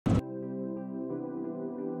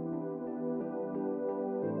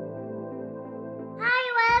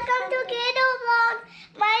to Kado Vlog.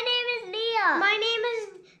 My name is Nia. My name is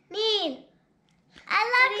Neil.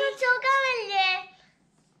 എല്ലാവർക്കും സുഖമല്ലേ?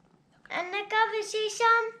 എന്നൊക്കെ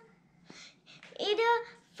വിശേഷം? ഇത്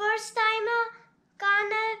ഫസ്റ്റ് ടൈം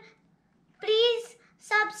കാണാൻ please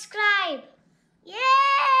subscribe.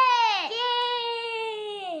 Yay!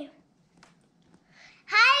 Yay!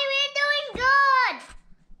 Hi, we're doing good.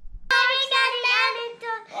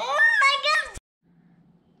 Oh my God!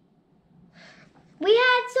 We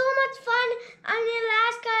had so much fun in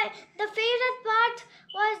Alaska. The favorite part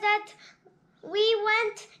was that we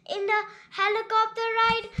went in the helicopter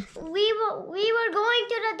ride. We were going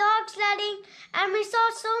to the dog sledding and we saw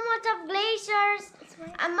so much of glaciers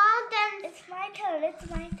and mountains. It's my turn.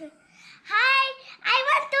 Hi, I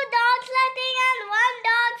went to dog sledding and one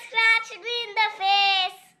dog scratched me in the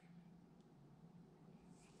face.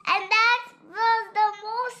 And that was the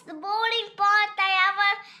most boring part I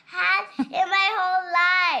ever had in my whole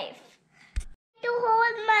life. To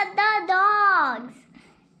hold the dogs.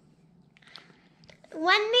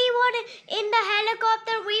 When we were in the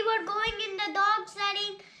helicopter, we were going in the dog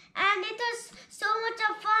sledding and it was so much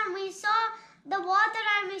of fun. We saw the water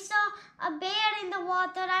and we saw a bear in the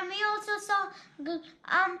water and we also saw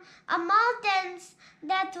a mountains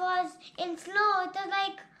that was in snow. It was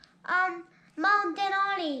like Mount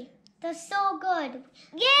Denali. It was so good.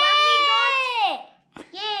 Yay!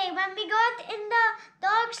 When we got in the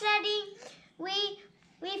dog sledding,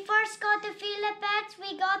 we first got to feel the pets. We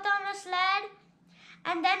got on a sled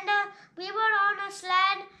and then we were on a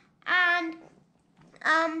sled and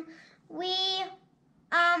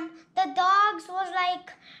the dogs was like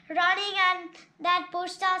running and that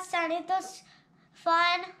pushed us and it was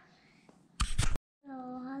fun.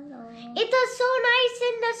 Hello. It was so nice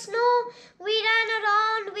in the snow. We ran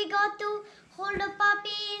around. We got to hold the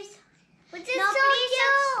puppies. Which is so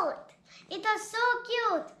cute. It was so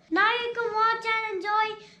cute. Now you can watch and enjoy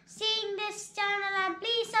seeing this channel and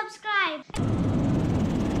please subscribe.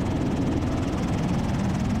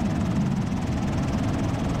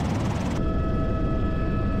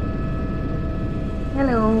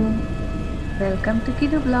 Hello welcome to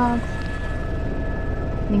കിഡു vlogs.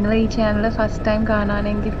 നിങ്ങൾ ഈ channel first time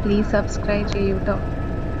കാണുകയാണെങ്കിൽ please subscribe ചെയ്യൂ കേട്ടോ.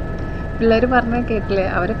 പിള്ളേർ പറഞ്ഞാൽ കേട്ടില്ലേ,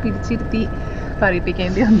 അവരെ പിടിച്ചിരുത്തി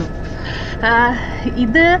പറയിപ്പിക്കേണ്ടി വന്നു.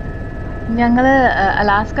 ഇത് ഞങ്ങൾ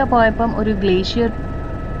അലാസ്ക പോയപ്പം ഒരു ഗ്ലേഷ്യർ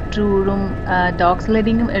ടൂറും ഡോഗ്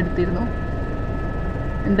സ്ലെഡിങ്ങും എടുത്തിരുന്നു.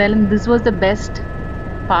 എന്തായാലും this was the best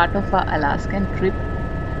part of uh Alaskan trip.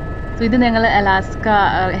 So ഇത് ഞങ്ങൾ അലാസ്ക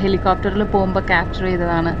ഹെലികോപ്റ്ററിൽ പോകുമ്പോൾ ക്യാപ്ചർ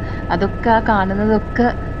ചെയ്തതാണ്. അതൊക്കെ ആ കാണുന്നതൊക്കെ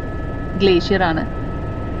ഗ്ലേഷ്യറാണ്.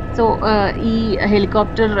 സോ ഈ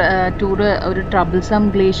ഹെലികോപ്റ്റർ ടൂറ് ഒരു ട്രബിൾസം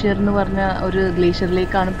ഗ്ലേഷ്യർ എന്ന് പറഞ്ഞ ഒരു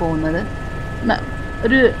ഗ്ലേഷ്യറിലേക്കാണ് പോകുന്നത്.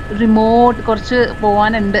 ഒരു റിമോട്ട് കുറച്ച്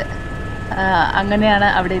പോകാനുണ്ട്. അങ്ങനെയാണ്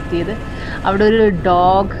അവിടെ എത്തിയത്. അവിടെ ഒരു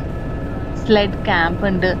ഡോഗ് സ്ലെഡ് ക്യാമ്പ്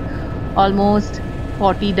ഉണ്ട്. ഓൾമോസ്റ്റ്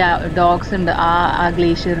 40 ഡോഗ്സ് ഉണ്ട് ആ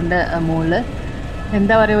ഗ്ലേഷ്യറിൻ്റെ മുകളിൽ.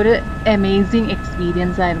 എന്താ പറയുക, ഒരു അമേസിങ്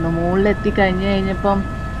എക്സ്പീരിയൻസ് ആയിരുന്നു. മുകളിൽ എത്തിക്കഴിഞ്ഞ് കഴിഞ്ഞപ്പം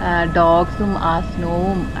ഡോഗ്സും ആ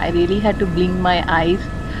സ്നോവും I really had to blink my eyes.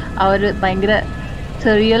 ആ ഒരു ഭയങ്കര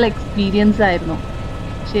ചെറിയൽ എക്സ്പീരിയൻസ് ആയിരുന്നു.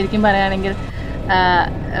 ശരിക്കും പറയുകയാണെങ്കിൽ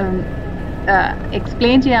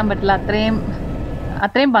എക്സ്പ്ലെയിൻ ചെയ്യാൻ പറ്റില്ല,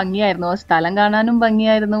 അത്രയും ഭംഗിയായിരുന്നു. ആ സ്ഥലം കാണാനും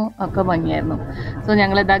ഭംഗിയായിരുന്നു, ഒക്കെ ഭംഗിയായിരുന്നു. സോ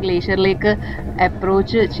ഞങ്ങളിതാ ഗ്ലേഷ്യറിലേക്ക്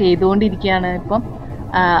അപ്രോച്ച് ചെയ്തുകൊണ്ടിരിക്കുകയാണ്. ഇപ്പം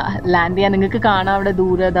ലാൻഡ് ചെയ്യാൻ നിങ്ങൾക്ക് കാണാം. അവിടെ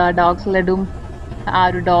ദൂരെ ഡോഗ് സ്ലെഡും ആ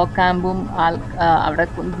ഒരു ഡോഗ് ക്യാമ്പും അവിടെ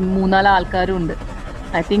 3-4 ആൾക്കാരും ഉണ്ട്.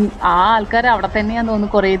 ഐ തിങ്ക് ആ ആൾക്കാർ അവിടെ തന്നെയാന്ന്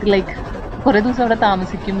തോന്നുന്നു. കുറേ ദിവസം അവിടെ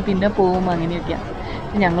താമസിക്കും, പിന്നെ പോവും, അങ്ങനെയൊക്കെയാണ്.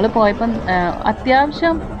 ഞങ്ങൾ പോയപ്പം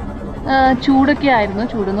അത്യാവശ്യം ചൂടൊക്കെ ആയിരുന്നു.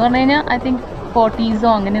 ചൂടെന്ന് പറഞ്ഞു കഴിഞ്ഞാൽ ഐ തിങ്ക് 40s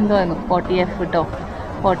അങ്ങനെ എന്തോ ആയിരുന്നു. 40F കേട്ടോ,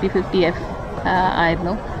 40-50F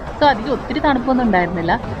ആയിരുന്നു. സോ അധികം ഒത്തിരി തണുപ്പൊന്നും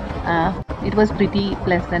ഉണ്ടായിരുന്നില്ല. ഇറ്റ് വാസ് പ്രിറ്റി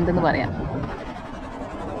പ്ലസന്റ് എന്ന് പറയാം.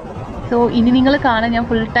 സോ ഇനി നിങ്ങൾ കാണാൻ, ഞാൻ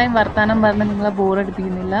ഫുൾ ടൈം വർത്താനം പറഞ്ഞ് നിങ്ങളെ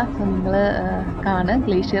ബോറടിപ്പിക്കുന്നില്ല. സോ നിങ്ങൾ കാണുക,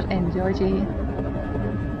 ഗ്ലേഷ്യർ എൻജോയ് ചെയ്യും.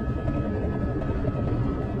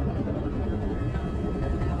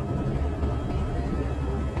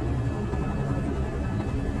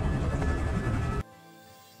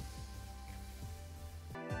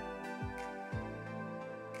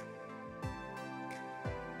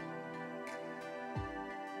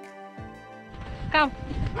 Come.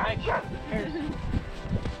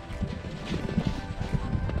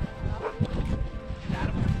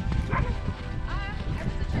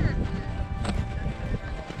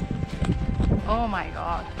 Oh my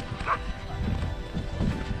God.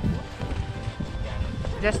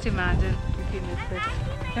 Just imagine if you miss this.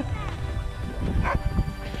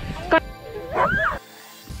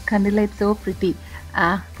 Kandila, it's so pretty.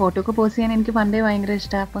 Photo ഒക്കെ പോസ്റ്റ് ചെയ്യാൻ എനിക്ക് പണ്ടേ ഭയങ്കര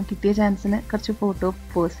ഇഷ്ടമാണ്. അപ്പം കിട്ടിയ ചാൻസിന് കുറച്ച് ഫോട്ടോ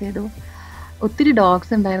പോസ്റ്റ് ചെയ്തു. ഒത്തിരി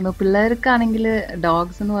ഡോഗ്സ് ഉണ്ടായിരുന്നു. പിള്ളേർക്കാണെങ്കിൽ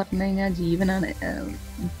ഡോഗ്സ് എന്ന് പറഞ്ഞു കഴിഞ്ഞാൽ ജീവനാണ്.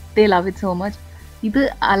 ദേ ലവ് ഇറ്റ് സോ മച്ച്. ഇത്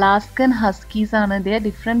അലാസ്കൻ ഹസ്കീസ് ആണ്. They are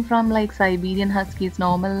different from like Siberian huskies.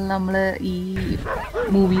 Normal നമ്മൾ ഈ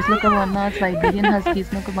മൂവീസിലൊക്കെ വന്ന സൈബീരിയൻ ഹസ്കീസ്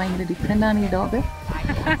എന്നൊക്കെ ഭയങ്കര ഡിഫറെൻ്റ് ആണ് ഈ ഡോഗ്.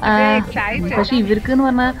 പക്ഷെ ഇവർക്ക് എന്ന്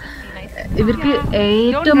പറഞ്ഞാൽ ഇവർക്ക്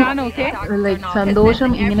ഏറ്റവും ലൈക്ക്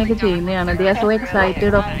സന്തോഷം ഇങ്ങനെയൊക്കെ ചെയ്യുന്നതാണ്. They are so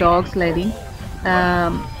excited of dog സ്ലെഡിങ്.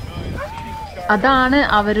 അതാണ്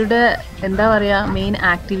അവരുടെ എന്താ പറയുക മെയിൻ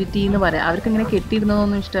ആക്ടിവിറ്റി എന്ന് പറയാം. അവർക്ക് ഇങ്ങനെ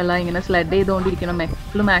കെട്ടിയിരുന്നതൊന്നും ഇഷ്ടമല്ല. ഇങ്ങനെ സ്ലെഡ് ചെയ്തുകൊണ്ടിരിക്കണം,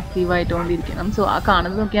 എപ്പോഴും ആക്റ്റീവായിട്ടുകൊണ്ടിരിക്കണം. സോ ആ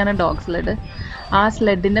കാണുന്നതൊക്കെയാണ് ഡോഗ് സ്ലെഡ്. ആ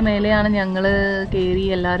സ്ലെഡിൻ്റെ മേലെയാണ് ഞങ്ങൾ കയറി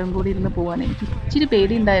എല്ലാവരും കൂടി ഇരുന്ന് പോകാൻ. എനിക്ക് ഇച്ചിരി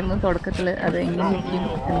പേടിയുണ്ടായിരുന്നു തുടക്കത്തിൽ അത് എങ്ങനെ ഇരിക്കും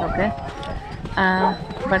എന്നൊക്കെ.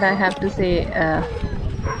 But I have to say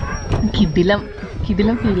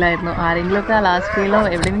കിടിലം ഫീലായിരുന്നു. ആരെങ്കിലുമൊക്കെ അലാസ്കയിലോ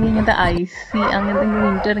എവിടെയെങ്കിലും ഇങ്ങനത്തെ ഐസി അങ്ങനത്തെ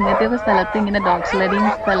വിന്റർ ഇങ്ങനത്തെയൊക്കെ സ്ഥലത്ത് ഇങ്ങനെ ഡോഗ്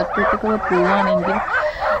സ്ലെഡിങ് സ്ഥലത്തേക്കൊക്കെ പോവുകയാണെങ്കിൽ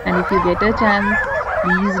and if you get A chance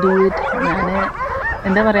please do it. ഞാൻ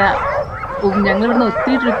എന്താ പറയുക, ഞങ്ങൾ ഇവിടുന്ന്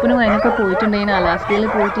ഒത്തിരി ട്രിപ്പിനും അതിനൊക്കെ പോയിട്ടുണ്ടെങ്കിൽ അലാസ്കയിൽ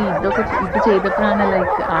പോയിട്ട് ഇത് ചെയ്തപ്പോഴാണ്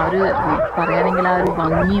ലൈക്ക് ആ ഒരു പറയുകയാണെങ്കിൽ ആ ഒരു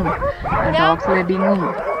ഭംഗിയും ഡോഗ് സ്ലെഡിങ്ങും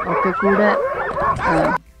ഒക്കെ കൂടെ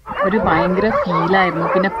ഒരു ഭയങ്കര ഫീലായിരുന്നു.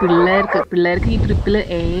 പിന്നെ പിള്ളേർക്ക് ഈ ട്രിപ്പിൽ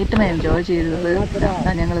ഏറ്റവും എൻജോയ് ചെയ്തത്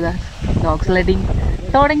ഞങ്ങളിതാ ഡോഗ് സ്ലെഡിങ്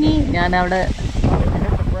തുടങ്ങി. ഞാൻ അവിടെ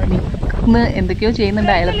നിന്ന് എന്തൊക്കെയോ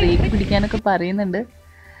ചെയ്യുന്നുണ്ട്. അയാളെ ബ്രേക്ക് പിടിക്കാനൊക്കെ പറയുന്നുണ്ട്.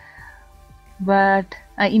 ബട്ട്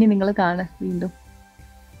ഇനി നിങ്ങൾ കാണുക വീണ്ടും.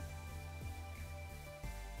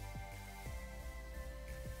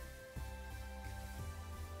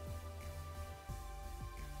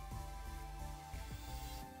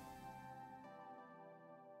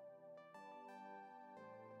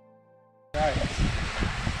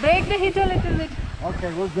 Break the heat a little bit. Okay,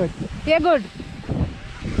 we're good. Yeah, good.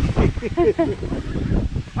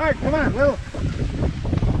 All right, come on, Lil.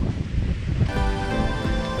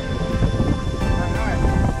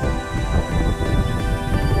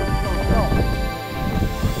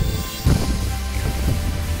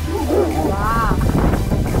 Wow.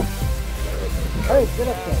 Hey, get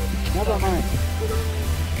up there. Never mind.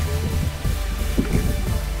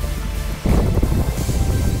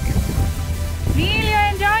 Neil, you're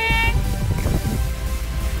enjoying?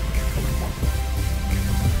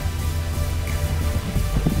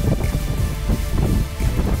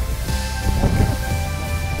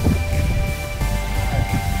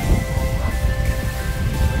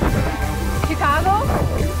 Chicago?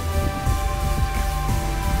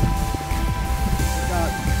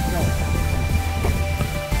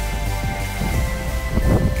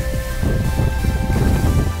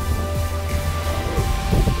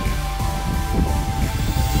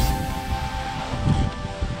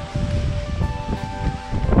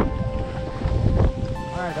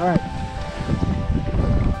 All right.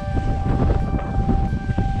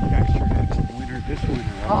 Glacier had some winter this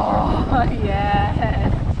winter. Oh, yes.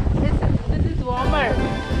 This is warmer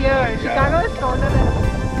here. Chicago is colder than.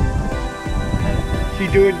 She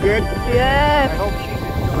doing good? Yes. I hope she's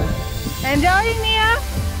enjoying. Enjoying, Nia?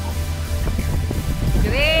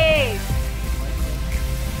 Great.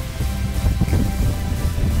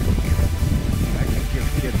 I can give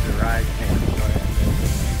kids a ride and enjoy it.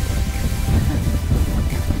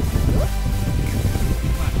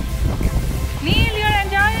 Neil, you're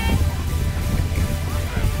enjoying?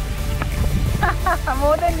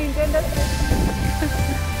 More than Nintendo Switch.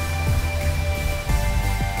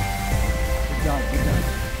 Good job.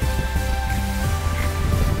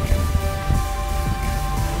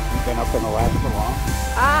 You've been up in Alaska long?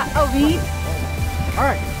 A week. All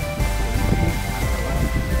right.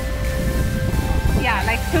 Yeah,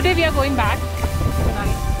 like today we are going back.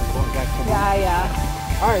 Tonight. Going back to Yeah.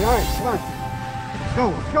 All right, come on.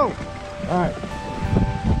 Let's go. All right.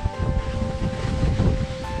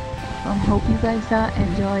 Hope you guys are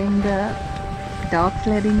enjoying the dog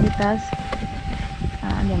sledding with us.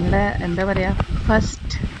 ഞങ്ങളുടെ എന്താ പറയുക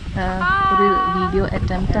first ഒരു video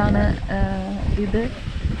attempt ആണ് ഇത്.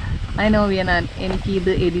 I know വിയനാൻ എനിക്ക്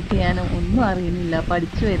ഇത് edit ചെയ്യാനും ഒന്നും അറിയുന്നില്ല,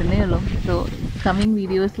 പഠിച്ചു വരുന്നേ ഉള്ളൂ. സോ കമ്മിങ്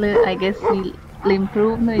വീഡിയോസിൽ ഐ ഗെസ് വിൽ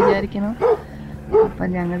ഇംപ്രൂവ് എന്ന് വിചാരിക്കുന്നു. അപ്പം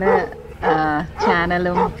ഞങ്ങളുടെ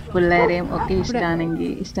ചാനലും പിള്ളേരെയും ഒക്കെ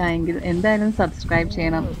ഇഷ്ടമായെങ്കിൽ എന്തായാലും സബ്സ്ക്രൈബ്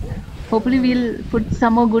ചെയ്യണം. Hopefully we'll put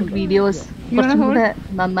some more good videos. കുറച്ചും കൂടെ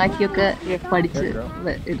നന്നാക്കിയൊക്കെ പഠിച്ച്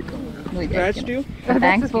എടുക്കും.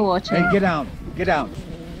 Thanks for watching. Hey, get down.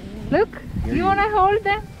 Look, you wanna hold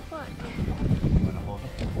them? You want to hold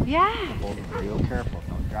it? Yeah. Hold it real careful.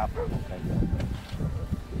 Don't drop it. Okay.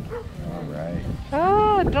 All right.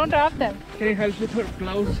 Oh, don't drop them. Can you help with her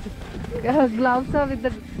gloves? Gloves are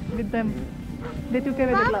with them. They took away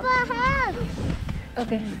the glove. Papa, help!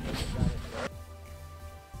 Okay.